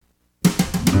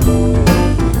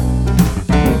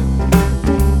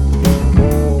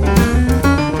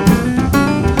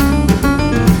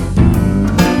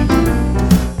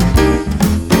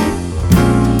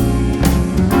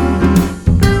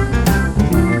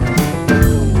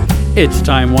It's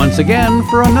time once again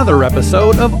for another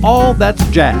episode of All That's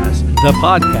Jazz, the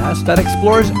podcast that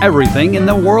explores everything in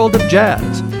the world of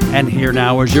jazz. And here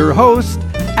now is your host,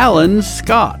 Alan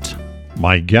Scott.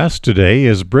 My guest today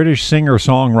is British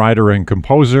singer-songwriter and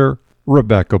composer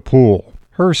Rebecca Poole.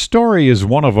 Her story is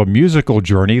one of a musical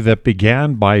journey that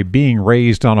began by being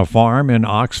raised on a farm in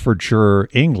Oxfordshire,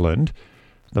 England.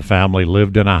 The family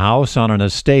lived in a house on an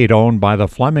estate owned by the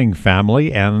Fleming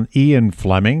family and Ian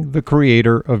Fleming, the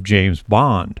creator of James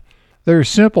Bond. Their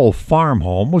simple farm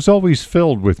home was always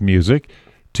filled with music.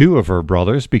 Two of her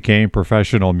brothers became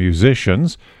professional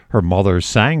musicians. Her mother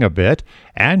sang a bit,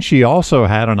 and she also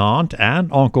had an aunt and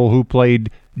uncle who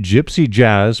played gypsy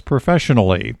jazz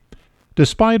professionally.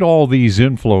 Despite all these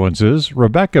influences,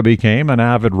 Rebecca became an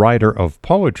avid writer of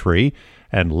poetry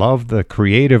and loved the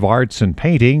creative arts and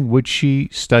painting, which she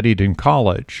studied in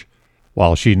college.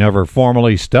 While she never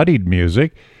formally studied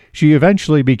music, she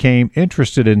eventually became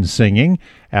interested in singing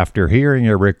after hearing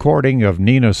a recording of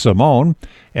Nina Simone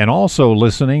and also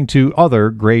listening to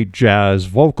other great jazz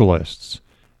vocalists.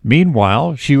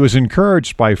 Meanwhile, she was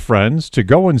encouraged by friends to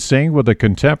go and sing with a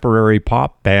contemporary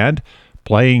pop band,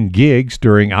 playing gigs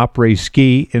during après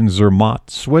ski in Zermatt,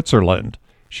 Switzerland.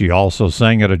 She also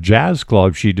sang at a jazz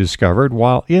club she discovered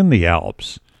while in the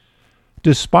Alps.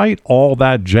 Despite all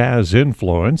that jazz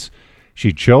influence,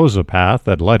 she chose a path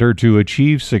that led her to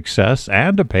achieve success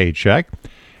and a paycheck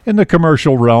in the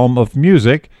commercial realm of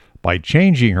music by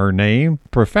changing her name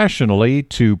professionally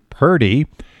to Purdy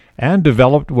and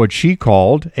developed what she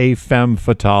called a femme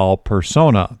fatale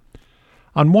persona.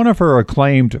 On one of her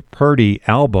acclaimed Purdy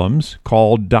albums,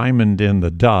 called Diamond in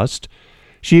the Dust,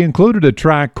 she included a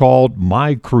track called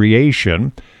My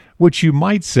Creation, which you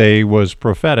might say was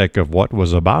prophetic of what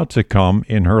was about to come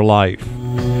in her life.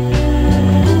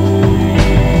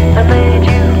 I made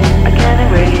you, I can't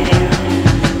erase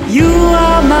you. You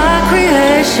are my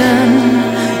creation.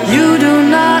 You do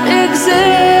not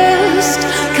exist.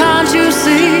 Can't you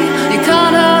see? You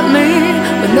can't hurt me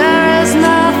when there is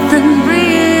nothing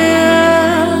real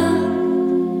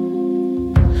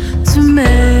to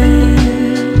me.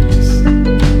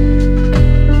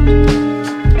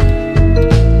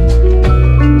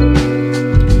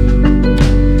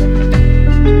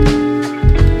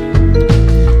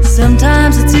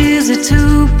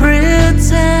 To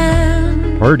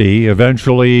pretend. Purdy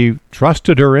eventually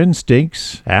trusted her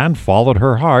instincts and followed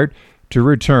her heart to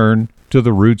return to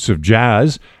the roots of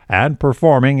jazz and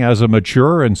performing as a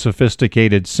mature and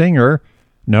sophisticated singer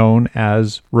known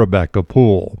as Rebecca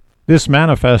Poole. This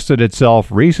manifested itself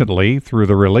recently through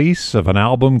the release of an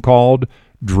album called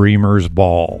Dreamer's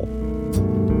Ball.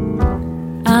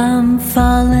 I'm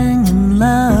falling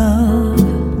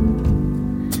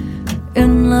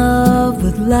in love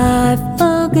with life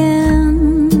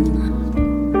again.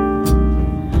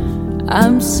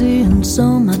 I'm seeing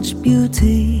so much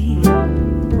beauty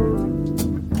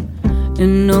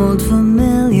in old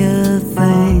familiar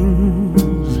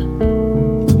things.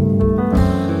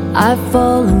 I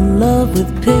fall in love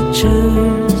with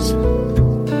pictures.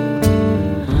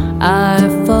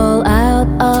 I fall out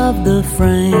of the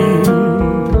frame.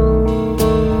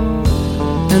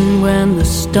 And when the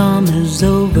storm is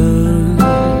over,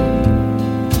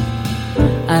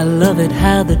 I love it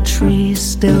how the trees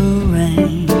still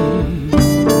rain.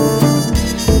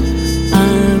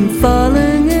 I'm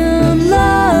falling in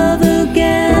love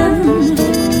again,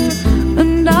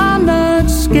 and I'm not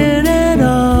scared at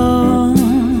all.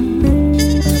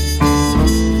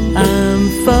 I'm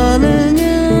falling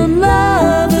in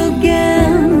love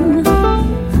again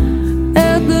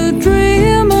at the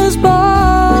Dreamer's Ball.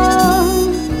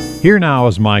 Here now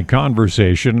is my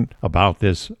conversation about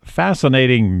this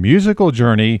fascinating musical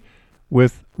journey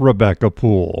with Rebecca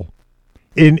Poole.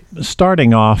 In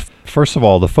starting off, first of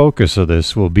all, the focus of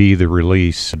this will be the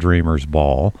release Dreamer's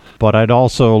Ball, but I'd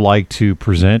also like to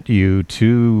present you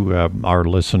to our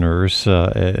listeners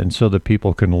and so that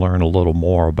people can learn a little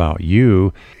more about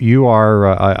you. You are,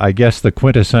 I guess, the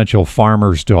quintessential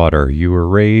farmer's daughter. You were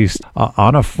raised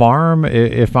on a farm,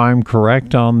 if I'm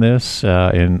correct on this,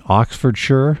 in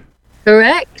Oxfordshire?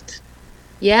 Correct.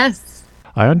 Yes.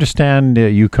 I understand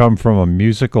you come from a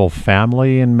musical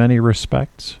family in many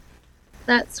respects.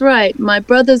 That's right. My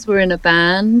brothers were in a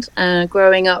band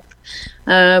growing up.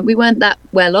 We weren't that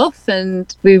well off,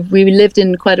 and we lived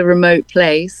in quite a remote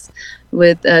place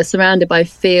with surrounded by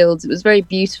fields. It was very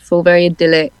beautiful, very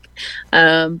idyllic.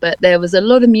 But there was a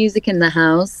lot of music in the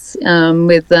house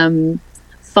with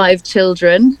 5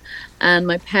 children and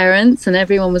my parents, and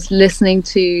everyone was listening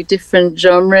to different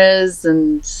genres,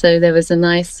 and so there was a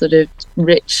nice sort of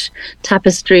rich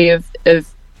tapestry of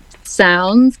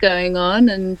sounds going on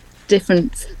and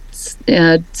different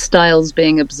styles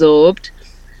being absorbed.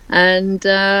 And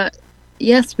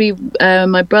yes,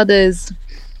 my brothers,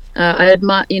 I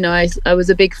admire, I was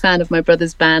a big fan of my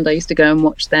brother's band. I used to go and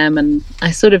watch them, and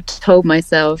I sort of told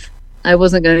myself I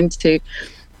wasn't going to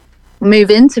move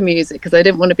into music because I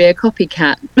didn't want to be a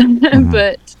copycat. Mm-hmm.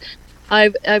 But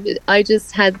I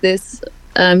just had this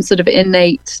sort of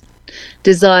innate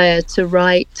desire to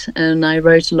write, and I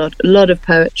wrote a lot of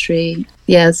poetry.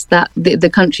 Yes, that the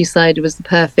countryside was the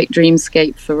perfect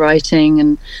dreamscape for writing,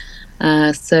 and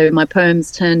so my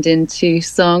poems turned into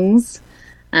songs.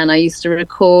 And I used to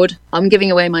record. I'm giving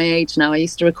away my age now. I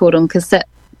used to record on cassette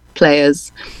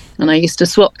players, and I used to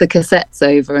swap the cassettes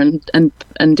over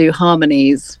and do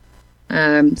harmonies.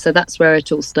 So that's where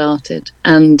it all started.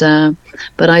 And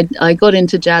but I got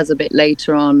into jazz a bit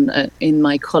later on in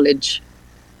my college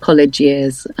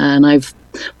years. And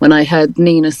when I heard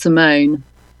Nina Simone,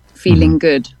 "Feeling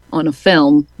Good" on a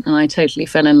film, and I totally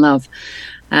fell in love.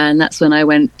 And that's when I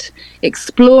went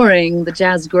exploring the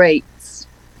jazz greats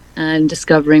and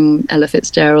discovering Ella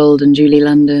Fitzgerald and Julie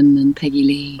London and Peggy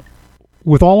Lee.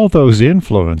 With all of those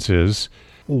influences,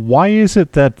 why is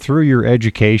it that through your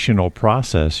educational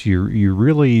process you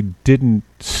really didn't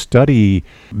study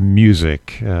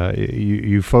music?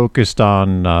 You focused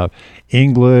on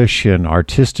English and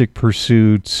artistic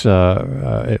pursuits,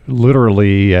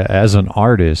 literally as an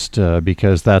artist,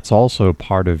 because that's also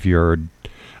part of your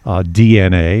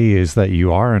DNA, is that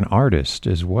you are an artist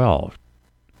as well.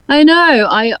 I know.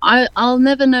 I'll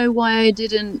never know why I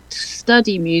didn't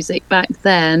study music back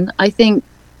then. I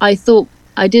thought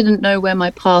I didn't know where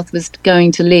my path was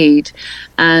going to lead.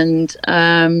 And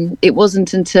it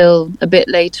wasn't until a bit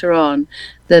later on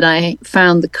that I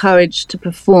found the courage to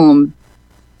perform.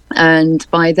 And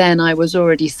by then I was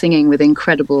already singing with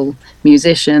incredible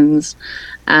musicians.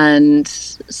 And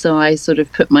so I sort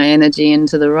of put my energy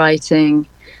into the writing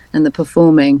and the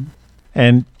performing.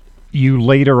 And you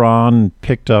later on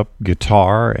picked up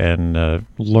guitar and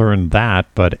learned that,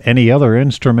 but any other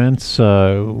instruments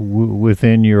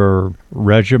within your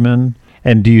regimen?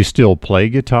 And do you still play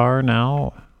guitar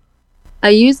now? I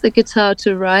use the guitar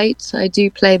to write. I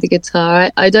do play the guitar.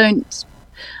 I'm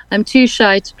too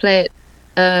shy to play it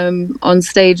on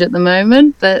stage at the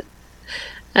moment, but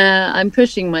I'm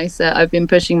pushing myself. I've been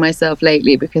pushing myself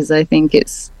lately because I think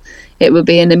it would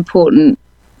be an important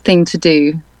thing to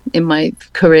do in my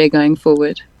career going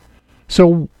forward.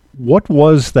 So what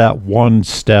was that one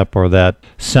step or that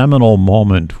seminal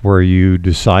moment where you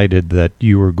decided that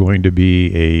you were going to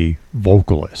be a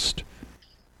vocalist?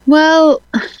 Well,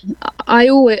 I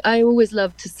always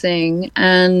loved to sing,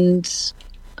 and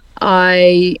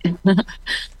I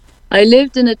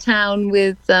lived in a town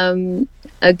with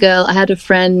a girl. I had a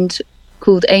friend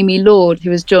called Amy Lord,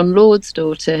 who was John Lord's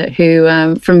daughter,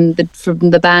 who from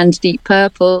the band Deep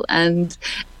Purple. And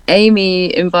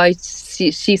Amy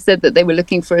she said that they were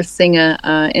looking for a singer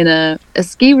in a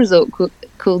ski resort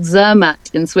called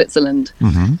Zermatt in Switzerland.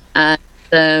 Mm-hmm.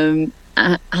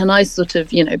 And I sort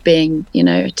of, being,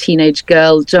 a teenage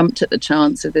girl, jumped at the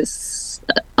chance of this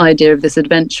idea of this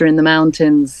adventure in the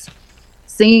mountains,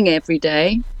 singing every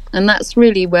day. And that's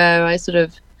really where I sort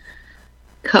of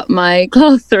cut my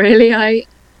cloth, really.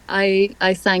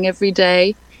 I sang every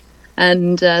day,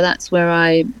 and that's where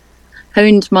I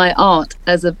honed my art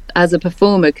as a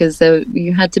performer, because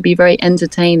you had to be very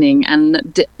entertaining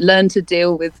and learn to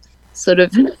deal with sort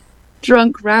of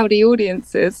drunk, rowdy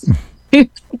audiences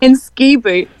in ski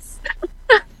boots.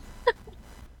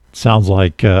 Sounds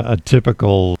like a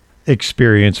typical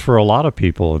experience for a lot of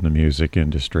people in the music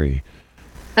industry.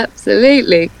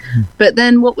 Absolutely. But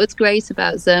then what was great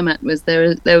about Zermatt was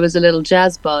there was a little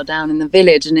jazz bar down in the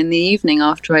village, and in the evening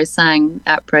after I sang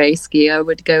après ski, I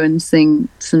would go and sing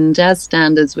some jazz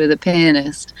standards with a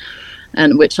pianist,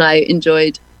 and which I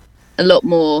enjoyed a lot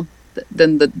more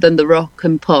than the rock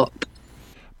and pop.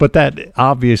 But that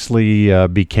obviously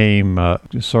became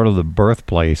sort of the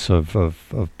birthplace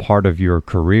of part of your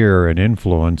career and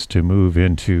influence to move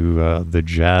into the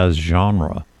jazz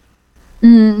genre.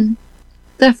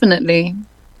 Definitely.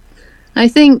 I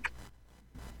think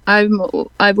I've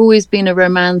always been a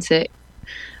romantic,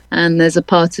 and there's a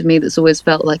part of me that's always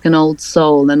felt like an old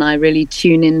soul, and I really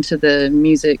tune into the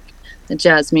music, the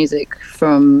jazz music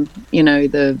from,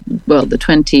 the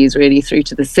 20s really through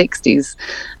to the 60s,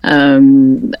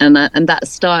 and that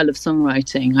style of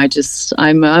songwriting.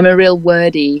 I'm a real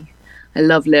wordy. I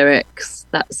love lyrics.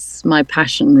 That's my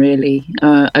passion, really.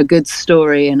 A good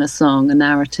story in a song, a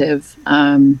narrative.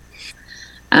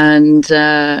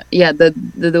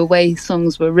 The way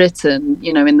songs were written,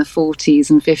 in the 40s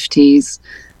and 50s,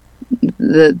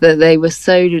 they were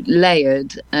so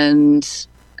layered, and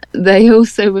they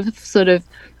also were sort of,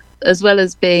 as well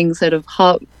as being sort of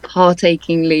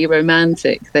heart-achingly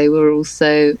romantic, they were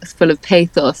also full of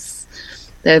pathos.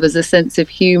 There was a sense of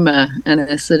humour and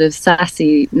a sort of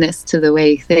sassiness to the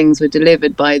way things were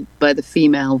delivered by the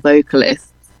female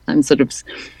vocalists. I'm sort of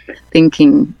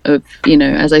thinking of,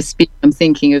 as I speak, I'm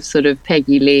thinking of sort of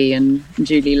Peggy Lee and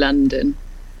Julie London.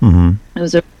 Mm-hmm.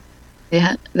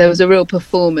 There was a real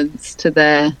performance to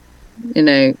their,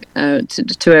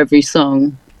 to every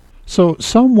song. So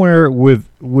somewhere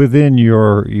within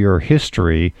your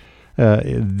history,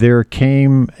 there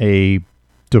came a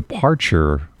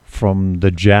departure from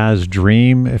the jazz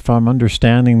dream, if I'm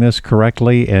understanding this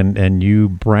correctly, and you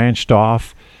branched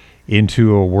off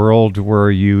into a world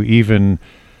where you even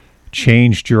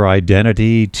changed your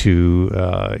identity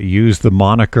to use the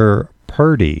moniker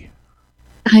Purdy.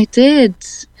 I did,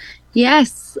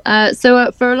 yes.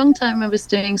 So for a long time I was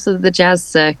doing sort of the jazz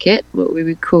circuit, what we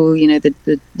would call,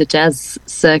 the jazz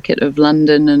circuit of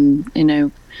London,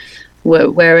 and,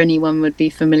 where anyone would be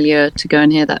familiar to go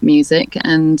and hear that music.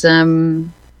 And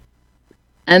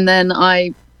then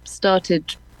I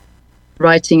started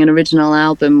writing an original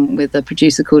album with a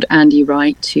producer called Andy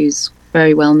Wright, who's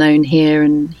very well known here,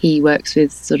 and he works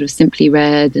with sort of Simply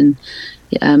Red and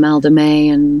Alda May,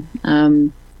 and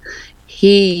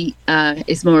he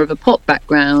is more of a pop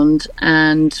background.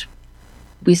 And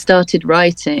we started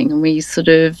writing, and we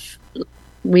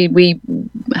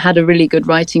had a really good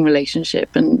writing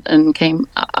relationship, and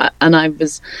I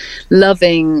was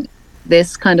loving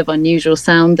this kind of unusual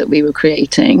sound that we were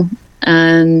creating,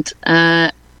 and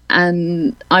I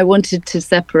wanted to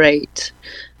separate,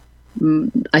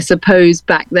 I suppose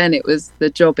back then it was the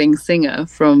jobbing singer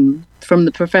from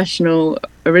the professional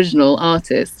original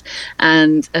artist.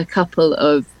 And a couple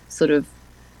of sort of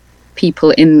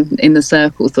people in the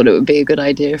circle thought it would be a good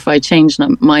idea if I changed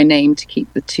my name to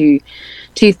keep the two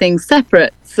things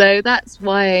separate. So that's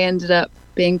why I ended up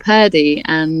being Purdy.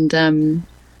 And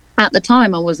at the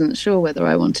time I wasn't sure whether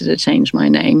I wanted to change my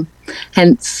name,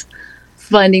 hence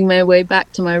finding my way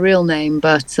back to my real name.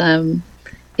 But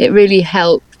it really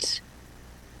helped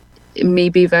me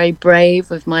be very brave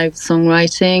with my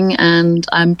songwriting, and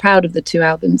I'm proud of the two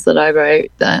albums that I wrote.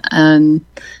 That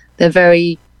they're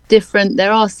very different.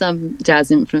 There are some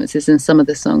jazz influences in some of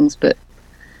the songs, but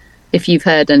if you've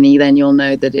heard any, then you'll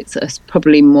know that it's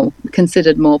probably more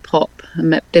considered more pop,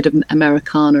 a bit of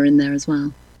Americana in there as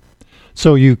well.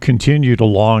 So you continued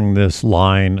along this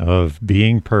line of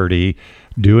being Purdy,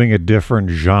 doing a different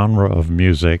genre of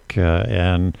music,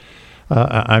 and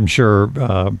I'm sure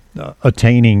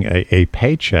attaining a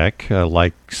paycheck,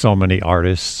 like so many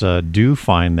artists do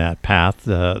find that path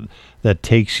that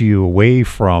takes you away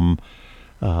from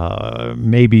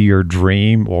maybe your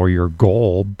dream or your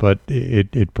goal, but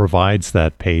it provides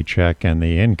that paycheck and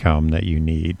the income that you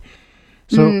need.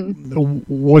 So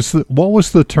what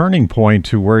was the turning point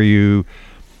to where you,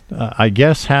 I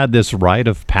guess, had this rite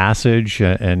of passage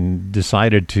and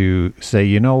decided to say,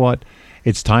 you know what,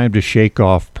 it's time to shake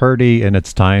off Purdy and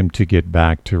it's time to get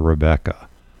back to Rebecca?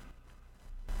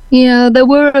 Yeah, there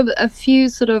were a few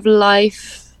sort of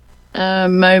life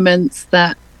moments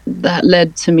that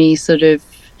led to me sort of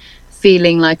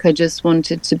feeling like I just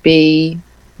wanted to be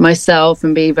myself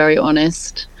and be very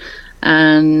honest.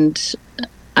 And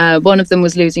one of them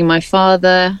was losing my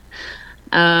father,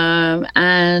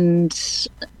 and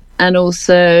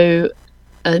also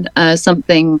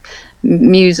something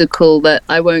musical that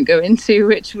I won't go into,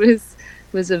 which was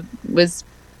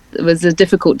a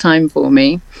difficult time for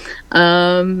me,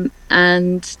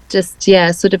 and just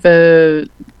sort of a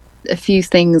few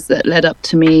things that led up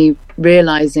to me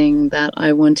realizing that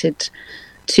I wanted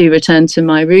to return to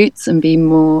my roots and be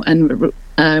more, and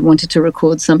wanted to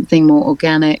record something more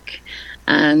organic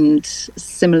and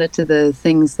similar to the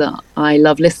things that I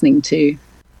love listening to.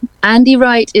 Andy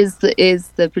Wright is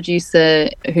the producer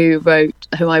who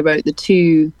I wrote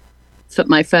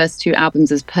my first two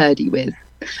albums as Purdy with,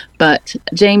 but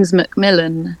James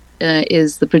Macmillan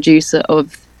is the producer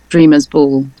of Dreamer's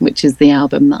Ball, which is the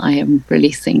album that I am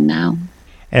releasing now.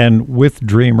 And with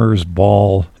Dreamer's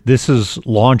Ball, this is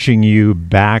launching you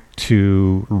back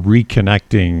to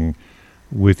reconnecting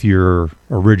with your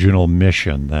original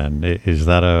mission, then. Is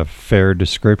that a fair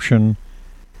description?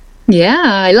 Yeah,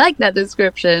 I like that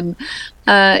description.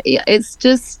 It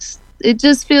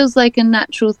just feels like a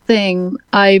natural thing.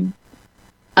 I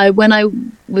when I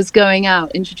was going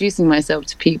out introducing myself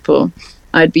to people,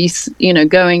 I'd be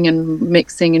going and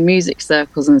mixing in music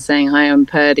circles and saying, "Hi, I'm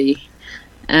Purdy,"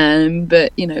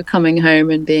 but coming home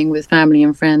and being with family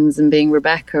and friends and being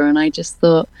Rebecca. And I just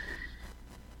thought,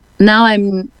 now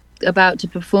I'm about to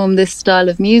perform this style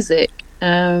of music,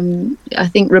 I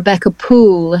think Rebecca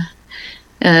Poole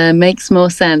makes more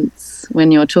sense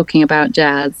when you're talking about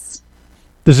jazz.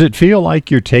 Does it feel like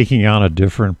you're taking on a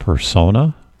different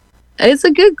persona? It's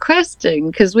a good question,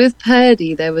 because with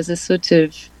Purdy, there was a sort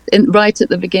of, right at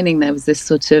the beginning, there was this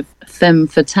sort of femme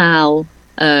fatale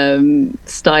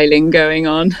styling going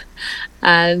on.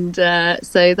 And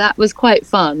so that was quite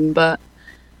fun. But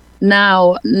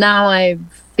now I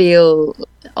feel,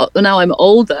 now I'm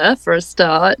older for a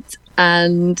start.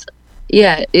 And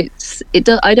yeah,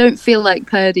 I don't feel like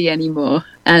Purdy anymore.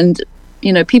 And,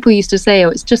 you know, people used to say, oh,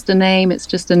 it's just a name.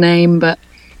 But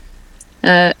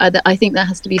I think there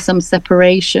has to be some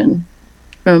separation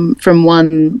from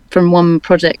one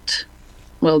project,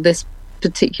 well, this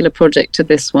particular project to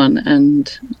this one,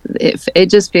 and it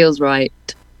just feels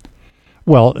right.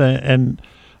 Well, and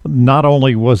not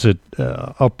only was it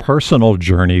a personal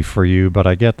journey for you, but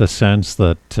I get the sense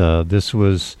that this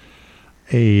was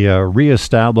a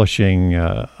reestablishing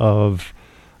of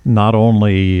not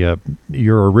only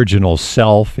your original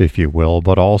self, if you will,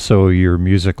 but also your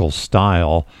musical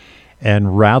style.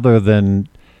 And rather than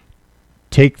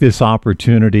take this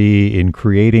opportunity in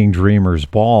creating Dreamer's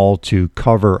Ball to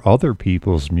cover other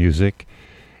people's music,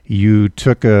 you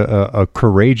took a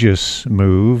courageous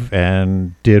move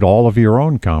and did all of your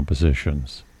own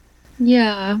compositions.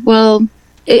 Yeah, well,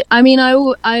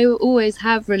 I always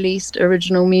have released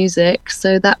original music,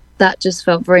 so that just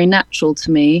felt very natural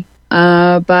to me.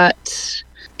 But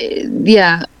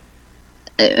yeah,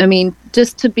 I mean,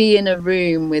 just to be in a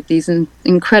room with these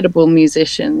incredible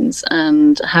musicians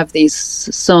and have these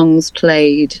songs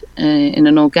played in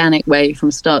an organic way from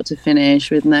start to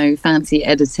finish with no fancy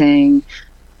editing,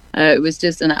 it was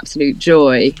just an absolute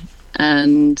joy.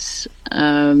 And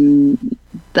that's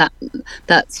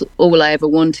all I ever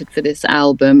wanted for this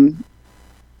album.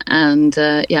 And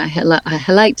yeah,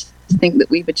 I like to think that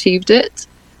we've achieved it.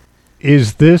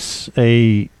 Is this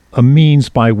a means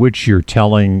by which you're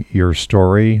telling your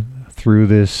story through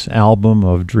this album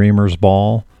of Dreamer's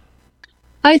Ball?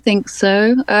 I think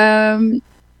so.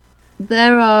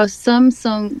 There are some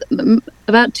songs,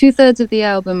 about 2/3 of the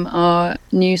album are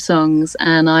new songs,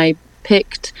 and I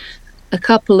picked a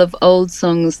couple of old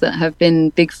songs that have been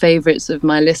big favorites of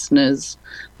my listeners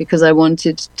because I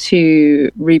wanted to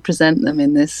represent them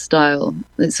in this style.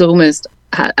 It's almost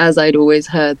as I'd always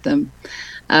heard them.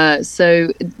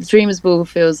 So Dreamer's Ball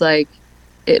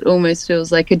almost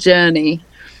feels like a journey,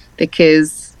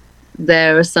 because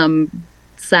there are some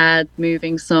sad,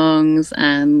 moving songs,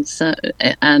 and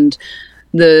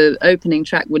the opening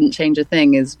track, Wouldn't Change a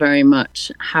Thing, is very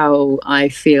much how I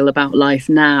feel about life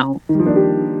now.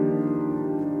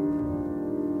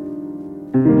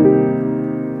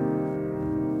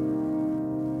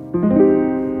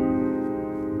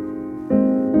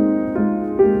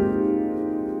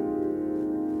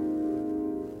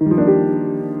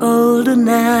 Older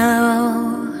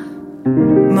now,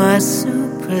 my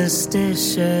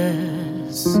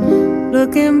superstitious,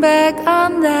 looking back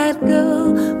on that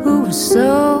girl who was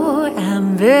so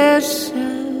ambitious.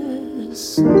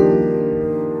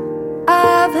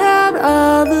 I've had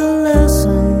all the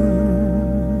lessons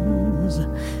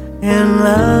in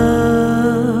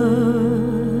love,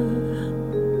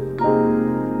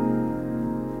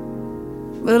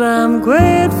 but I'm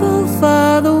grateful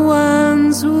for the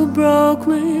ones who broke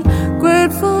me,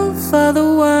 grateful for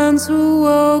the ones who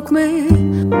woke me,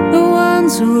 the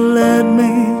ones who led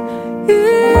me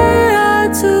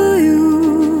here to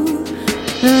you.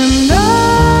 And I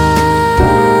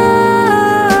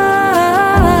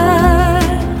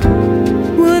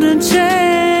wouldn't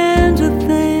change a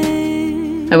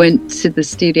thing. I went to the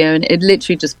studio and it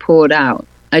literally just poured out.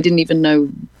 I didn't even know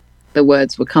the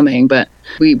words were coming, but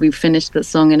we finished the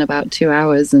song in about 2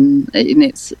 hours, and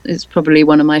it's probably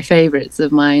one of my favorites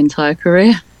of my entire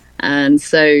career. And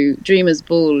so Dreamer's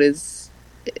Ball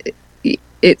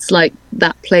it's like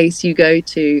that place you go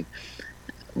to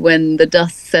when the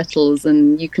dust settles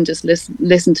and you can just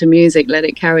listen to music, let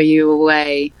it carry you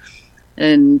away,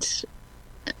 and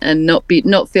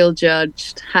not feel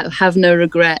judged, have no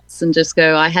regrets, and just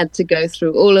go, I had to go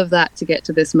through all of that to get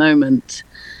to this moment.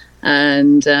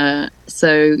 And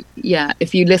so yeah,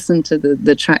 if you listen to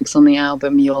the tracks on the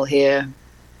album, you'll hear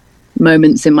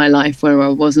moments in my life where I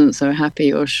wasn't so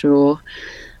happy or sure,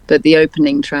 but the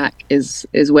opening track is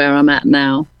where I'm at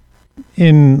now.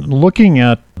 In looking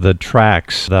at the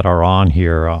tracks that are on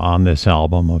here on this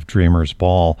album of Dreamer's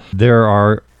Ball, there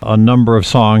are a number of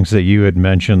songs that you had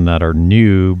mentioned that are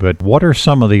new, but what are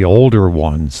some of the older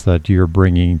ones that you're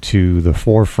bringing to the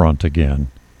forefront again?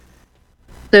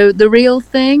 So The Real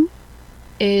Thing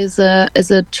is a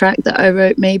track that I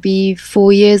wrote maybe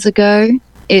 4 years ago.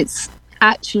 It's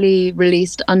actually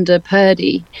released under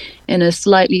Purdy in a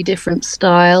slightly different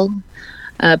style,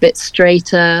 a bit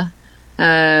straighter,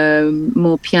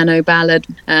 more piano ballad,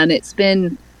 and it's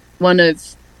been a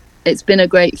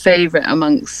great favorite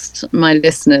amongst my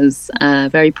listeners.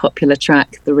 Very popular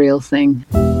track, The Real Thing.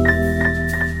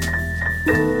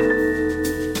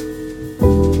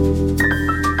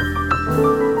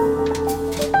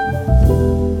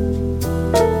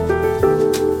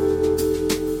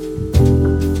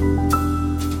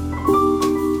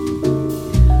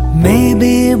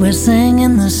 Maybe we're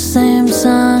singing the same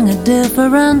song at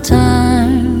different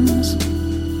times.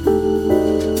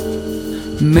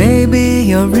 Maybe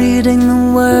you're reading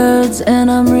the words and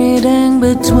I'm reading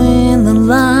between the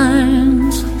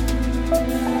lines.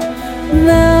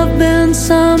 There've been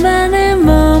so many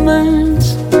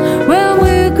moments when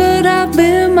we could have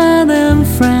been more than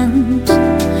friends.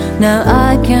 Now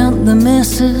I count the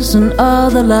misses and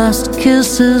all the lost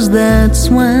kisses. That's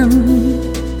when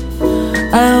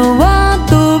I want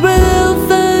the real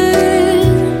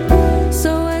thing.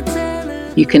 So I tell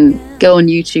it. You can go on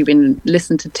YouTube and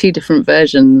listen to two different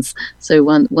versions. So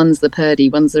one's the Purdy,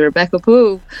 one's the Rebecca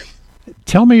Poole.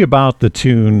 Tell me about the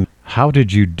tune, How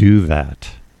Did You Do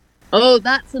That? Oh,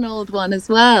 that's an old one as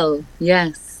well.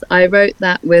 Yes, I wrote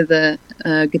that with a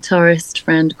guitarist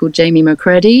friend called Jamie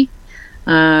McCready.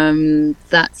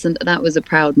 That was a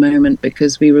proud moment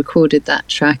because we recorded that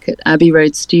track at Abbey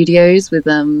Road Studios with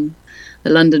the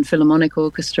London Philharmonic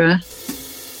Orchestra.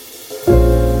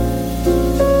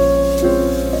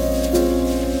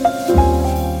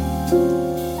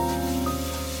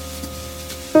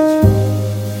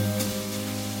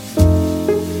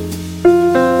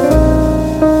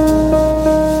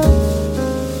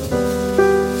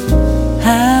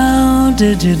 How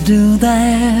did you do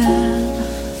that?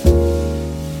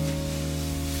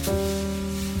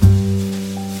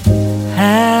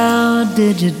 How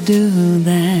did you do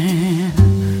that?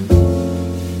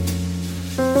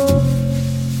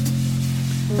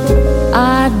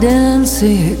 I didn't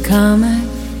see it coming.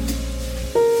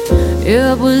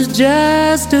 It was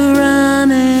just a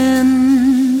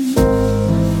running.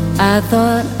 I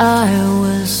thought I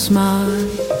was smart.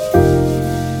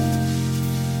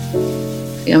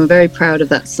 I'm very proud of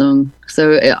that song.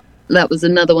 So that was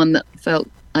another one that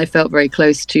I felt very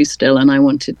close to still, and I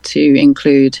wanted to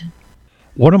include.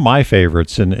 One of my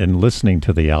favorites in listening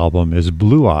to the album is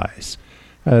Blue Eyes.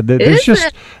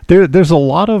 There's a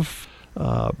lot of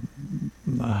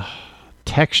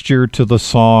texture to the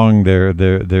song.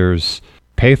 There's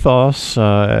pathos.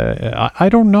 I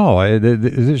don't know.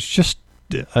 It's just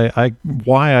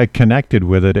why I connected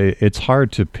with it. It's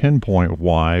hard to pinpoint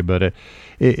why, but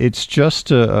it's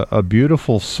just a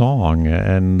beautiful song,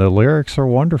 and the lyrics are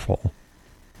wonderful.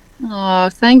 Oh,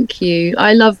 thank you.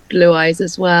 I love Blue Eyes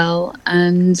as well,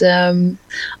 and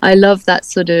I love that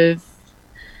sort of.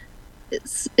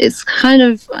 It's kind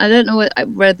of, I don't know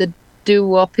whether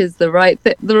doo-wop is the right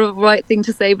thing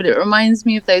to say, but it reminds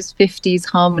me of those 50s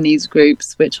harmonies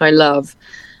groups, which I love,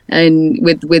 and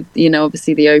with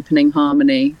obviously the opening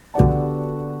harmony.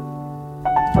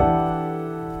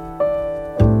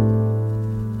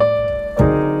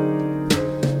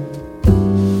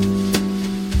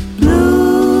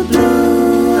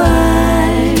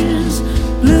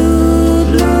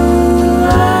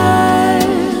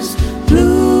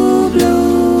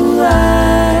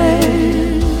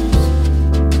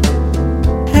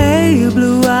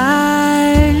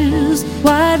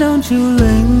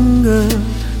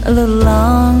 A little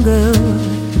longer.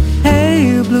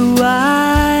 Hey, blue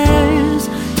eyes,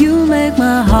 you make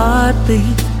my heart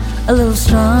beat a little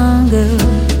stronger.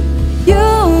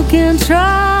 You can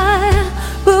try,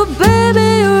 but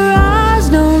baby, your eyes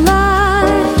don't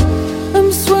lie.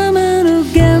 I'm swimming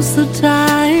against the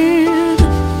tide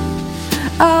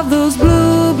of those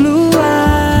blue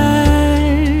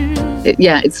eyes.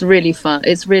 It's really fun.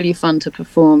 It's really fun to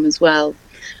perform as well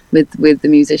with the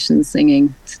musicians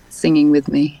singing with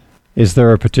me. Is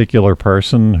there a particular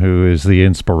person who is the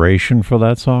inspiration for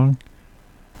that song?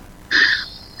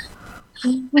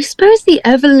 I suppose the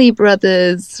Everly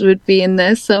Brothers would be in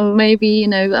there. So maybe,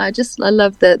 I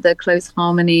love the close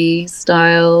harmony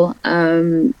style.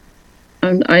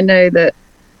 I know that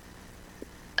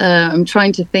I'm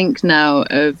trying to think now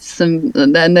of some,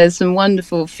 and there's some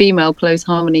wonderful female close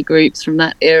harmony groups from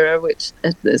that era which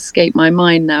escape my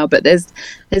mind now. But there's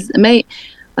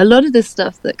a lot of the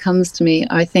stuff that comes to me,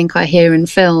 I think I hear in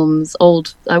films.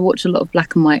 I watch a lot of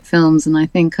black and white films, and I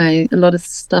think a lot of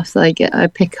stuff that I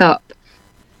pick up,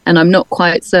 and I'm not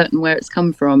quite certain where it's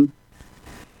come from.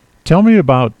 Tell me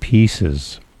about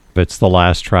Pieces. It's the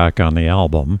last track on the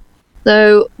album.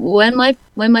 So when my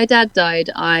dad died,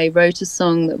 I wrote a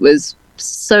song that was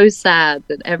so sad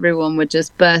that everyone would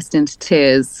just burst into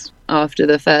tears after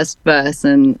the first verse,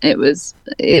 and it was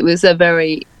a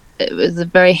very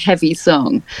heavy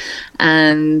song.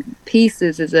 And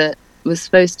Pieces was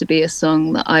supposed to be a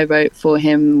song that I wrote for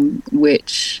him,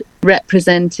 which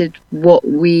represented what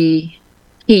we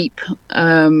keep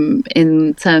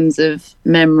in terms of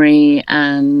memory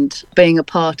and being a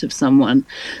part of someone.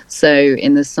 So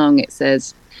in the song it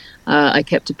says, I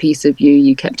kept a piece of you,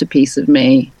 you kept a piece of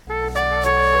me.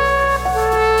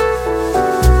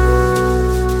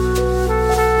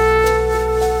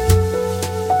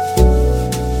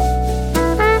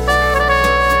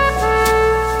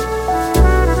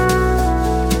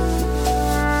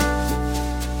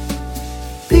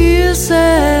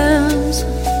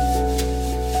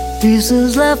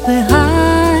 Pieces left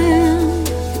behind,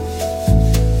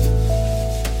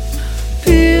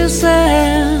 pieces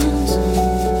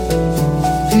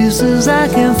I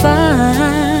can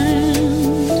find.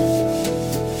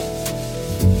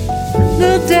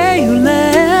 The day you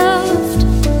left,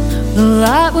 the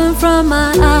light went from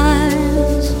my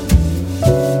eyes.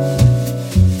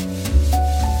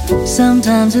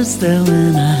 Sometimes it's there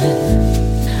when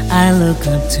I look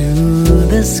up to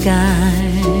the skies.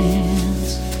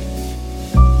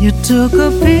 You took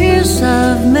a piece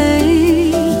of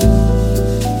me,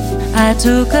 I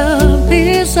took a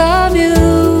piece of you.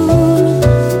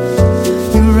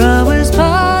 You're always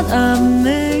part of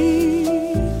me.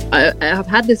 I've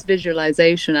had this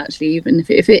visualization, actually, even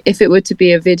if it were to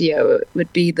be a video, it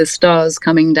would be the stars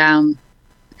coming down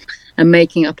and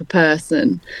making up a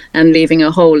person and leaving a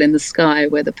hole in the sky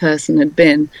where the person had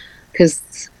been,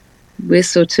 because we're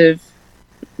sort of,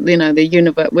 the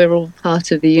universe, we're all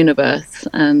part of the universe,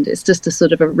 and it's just a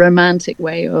sort of a romantic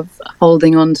way of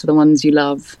holding on to the ones you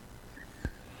love.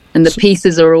 And the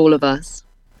pieces are all of us.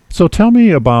 So tell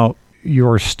me about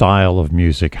your style of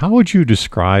music. How would you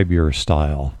describe your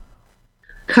style?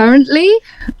 Currently,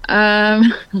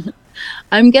 I'm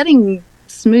getting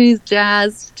smooth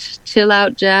jazz, chill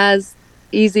out jazz,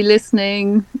 easy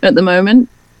listening at the moment.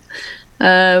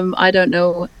 I don't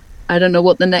know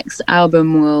what the next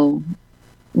album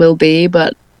will be,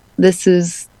 but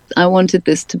I wanted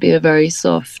this to be a very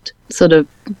soft, sort of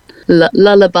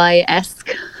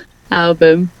lullaby-esque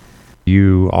album.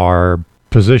 You are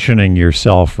positioning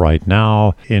yourself right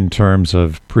now in terms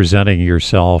of presenting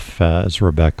yourself as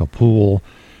Rebecca Poole,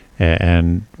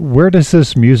 and where does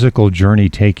this musical journey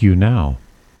take you now?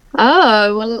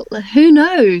 Oh, well, who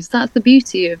knows? That's the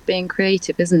beauty of being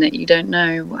creative, isn't it? You don't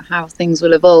know how things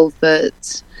will evolve,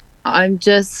 but I'm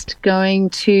just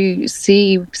going to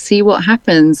see what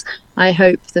happens. I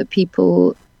hope that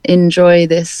people enjoy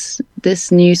this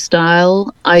new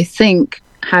style. I think,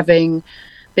 having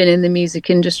been in the music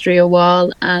industry a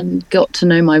while and got to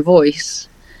know my voice,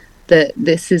 that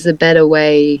this is a better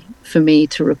way for me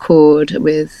to record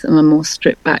with a more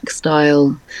stripped back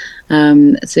style,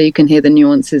 so you can hear the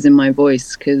nuances in my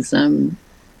voice, because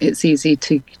it's easy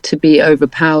to be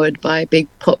overpowered by big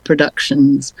pop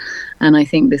productions. And I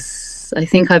think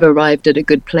I've arrived at a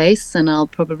good place, and I'll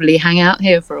probably hang out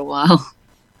here for a while.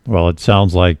 Well, it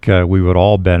sounds like we would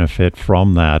all benefit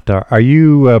from that. Are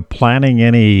you planning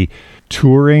any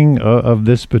touring of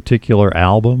this particular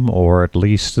album, or at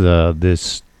least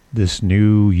this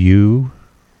new you?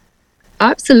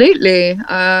 Absolutely.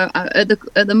 At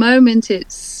the moment,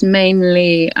 it's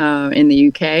mainly in the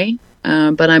UK,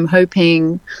 but I'm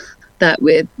hoping that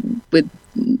with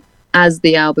as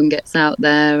the album gets out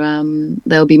there,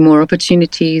 there'll be more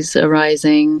opportunities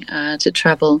arising to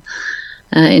travel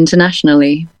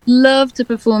internationally. Love to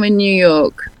perform in New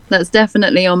York. That's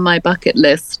definitely on my bucket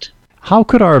list. How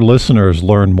could our listeners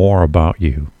learn more about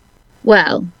you?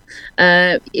 Well,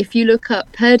 if you look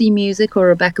up Purdy Music or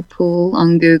Rebecca Poole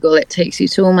on Google, it takes you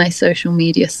to all my social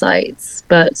media sites.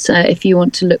 But if you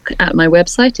want to look at my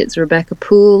website, it's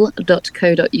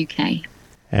rebeccapoole.co.uk.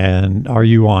 And are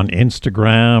you on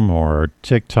Instagram or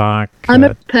TikTok? I'm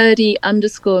a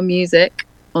Purdy_music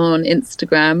on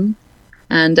Instagram,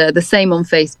 and the same on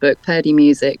Facebook, Purdy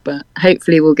Music, but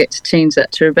hopefully we'll get to change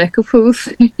that to Rebecca Poole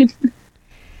soon.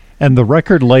 And the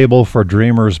record label for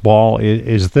Dreamer's Ball,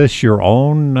 is this your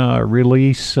own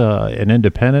release, an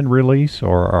independent release,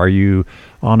 or are you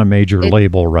on a major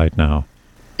label right now?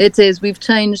 It is. We've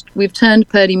turned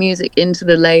Purdy Music into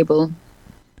the label.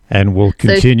 And will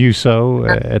continue so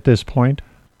at this point?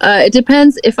 It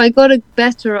depends. If I got a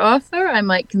better offer, I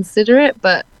might consider it.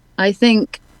 But I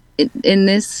think in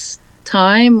this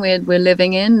time we're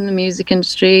living in the music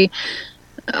industry,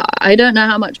 I don't know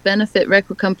how much benefit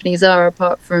record companies are,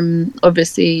 apart from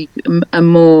obviously a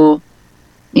more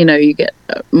you get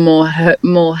more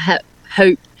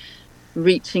hope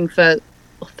reaching for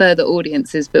further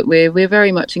audiences. But we're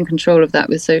very much in control of that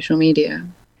with social media.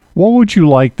 What would you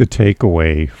like the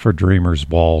takeaway for Dreamers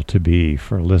Ball to be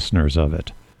for listeners of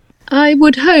it? I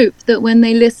would hope that when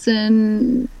they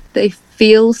listen, they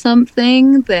feel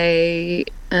something.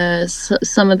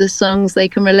 Some of the songs they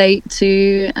can relate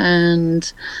to,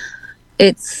 and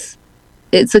it's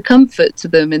a comfort to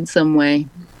them in some way.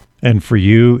 And for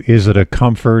you, is it a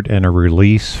comfort and a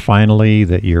release finally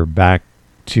that you're back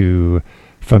to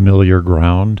familiar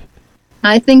ground?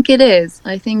 I think it is.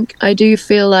 I do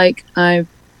feel like I'm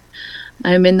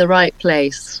in the right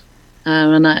place,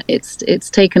 and it's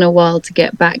taken a while to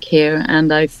get back here,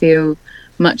 and I feel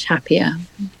much happier.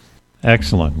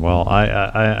 Excellent. Well,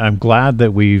 I'm glad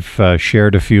that we've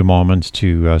shared a few moments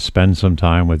to spend some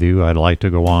time with you. I'd like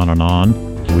to go on and on.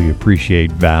 We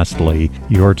appreciate vastly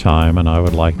your time, and I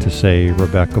would like to say,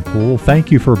 Rebecca Poole,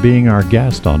 thank you for being our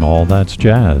guest on All That's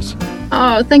Jazz.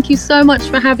 Oh, thank you so much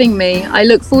for having me. I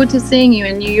look forward to seeing you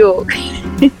in New York.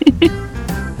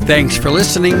 Thanks for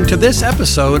listening to this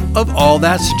episode of All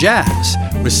That's Jazz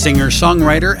with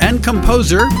singer-songwriter and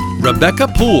composer Rebecca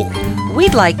Poole.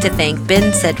 We'd like to thank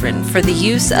Ben Cedrin for the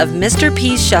use of Mr.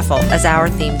 P's Shuffle as our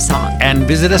theme song. And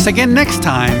visit us again next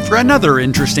time for another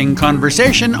interesting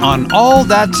conversation on All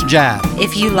That's Jazz.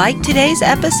 If you like today's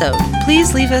episode,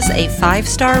 please leave us a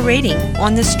 5-star rating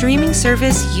on the streaming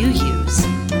service you use.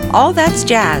 All That's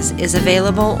Jazz is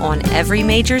available on every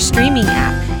major streaming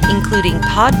app, including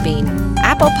Podbean,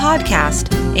 Apple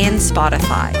Podcast, and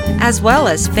Spotify, as well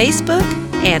as Facebook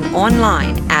and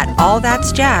online at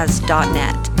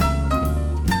allthat'sjazz.net.